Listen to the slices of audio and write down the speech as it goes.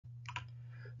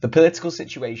The political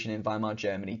situation in Weimar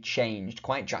Germany changed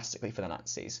quite drastically for the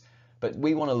Nazis, but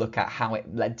we want to look at how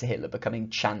it led to Hitler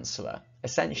becoming Chancellor,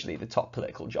 essentially the top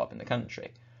political job in the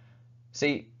country.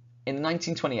 See, in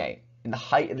 1928, in the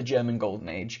height of the German Golden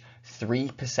Age,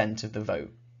 3% of the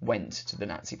vote went to the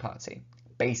Nazi Party.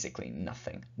 Basically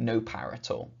nothing, no power at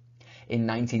all. In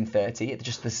 1930, at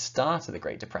just the start of the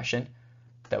Great Depression,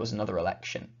 there was another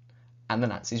election, and the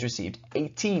Nazis received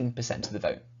 18% of the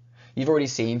vote. You've already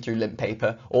seen through limp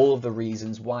paper all of the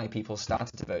reasons why people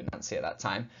started to vote Nazi at that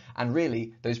time, and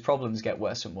really those problems get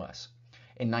worse and worse.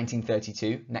 In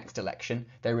 1932, next election,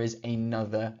 there is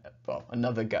another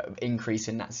increase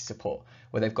in Nazi support,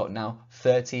 where they've got now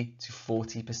 30 to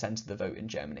 40% of the vote in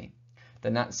Germany.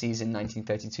 The Nazis in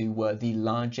 1932 were the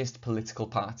largest political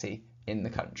party in the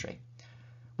country,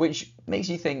 which makes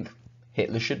you think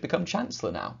Hitler should become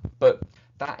Chancellor now, but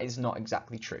that is not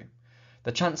exactly true.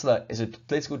 The Chancellor is a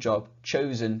political job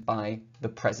chosen by the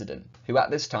President, who at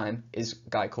this time is a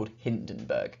guy called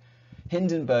Hindenburg.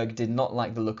 Hindenburg did not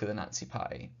like the look of the Nazi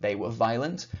Party. They were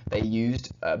violent, they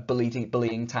used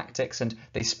bullying tactics, and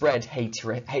they spread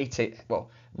rhetoric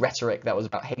that was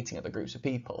about hating other groups of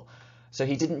people. So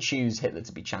he didn't choose Hitler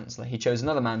to be Chancellor. He chose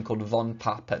another man called von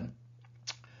Papen.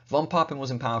 Von Papen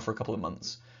was in power for a couple of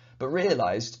months, but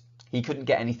realised he couldn't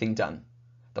get anything done.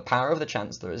 The power of the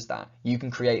Chancellor is that you can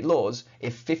create laws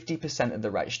if 50% of the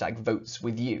Reichstag votes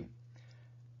with you.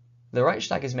 The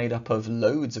Reichstag is made up of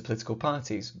loads of political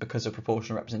parties because of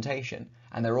proportional representation,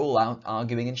 and they're all out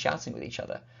arguing and shouting with each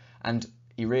other. And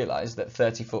he realised that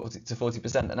 30 to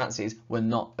 40% of the Nazis were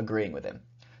not agreeing with him.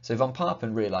 So von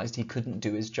Papen realised he couldn't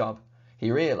do his job.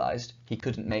 He realised he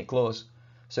couldn't make laws.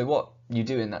 So what you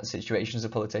do in that situation as a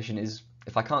politician is,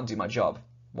 if I can't do my job,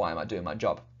 why am I doing my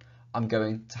job? I'm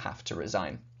going to have to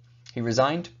resign. He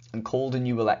resigned and called a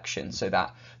new election so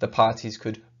that the parties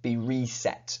could be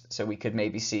reset, so we could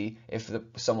maybe see if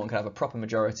someone could have a proper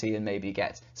majority and maybe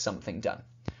get something done.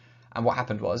 And what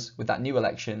happened was, with that new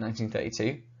election in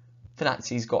 1932, the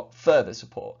Nazis got further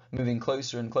support, moving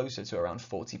closer and closer to around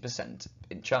 40%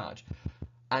 in charge.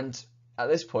 And at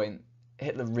this point,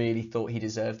 Hitler really thought he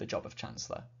deserved the job of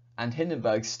Chancellor. And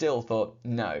Hindenburg still thought,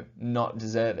 no, not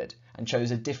deserved, and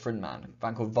chose a different man, a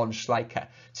man called von Schleicher,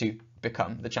 to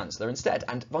become the Chancellor instead.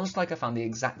 And von Schleicher found the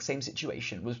exact same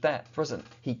situation was present.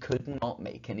 He could not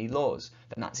make any laws.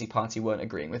 The Nazi Party weren't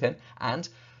agreeing with him, and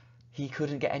he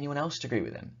couldn't get anyone else to agree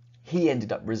with him. He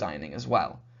ended up resigning as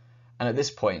well. And at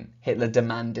this point, Hitler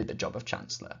demanded the job of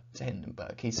Chancellor to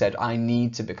Hindenburg. He said, I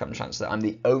need to become Chancellor. I'm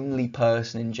the only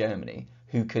person in Germany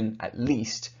who can at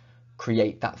least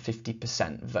create that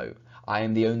 50% vote. I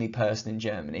am the only person in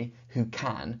Germany who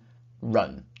can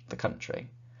run the country.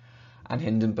 And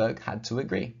Hindenburg had to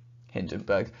agree.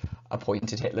 Hindenburg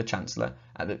appointed Hitler Chancellor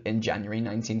in January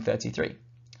 1933.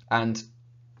 And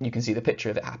you can see the picture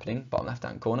of it happening, bottom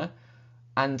left-hand corner.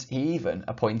 And he even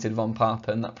appointed von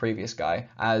Papen, that previous guy,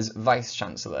 as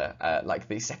Vice-Chancellor, like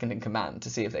the second in command, to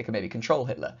see if they could maybe control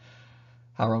Hitler.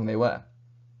 How wrong they were.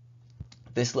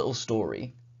 This little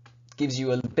story gives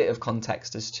you a bit of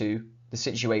context as to the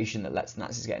situation that lets the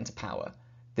Nazis get into power.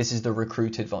 This is the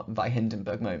recruited by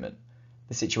Hindenburg moment.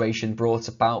 The situation brought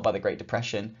about by the Great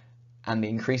Depression and the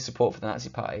increased support for the Nazi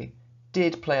Party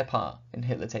did play a part in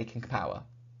Hitler taking power,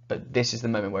 but this is the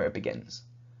moment where it begins.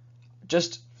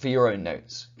 Just for your own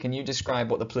notes, can you describe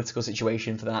what the political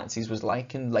situation for the Nazis was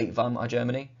like in late Weimar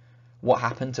Germany? What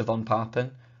happened to von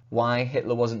Papen? Why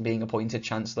Hitler wasn't being appointed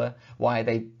Chancellor? Why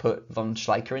they put von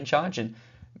Schleicher in charge? And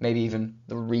maybe even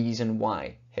the reason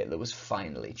why Hitler was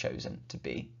finally chosen to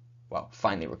be, well,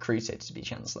 finally recruited to be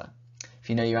Chancellor. If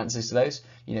you know your answers to those,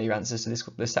 you know your answers to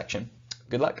this section.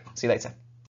 Good luck. See you later.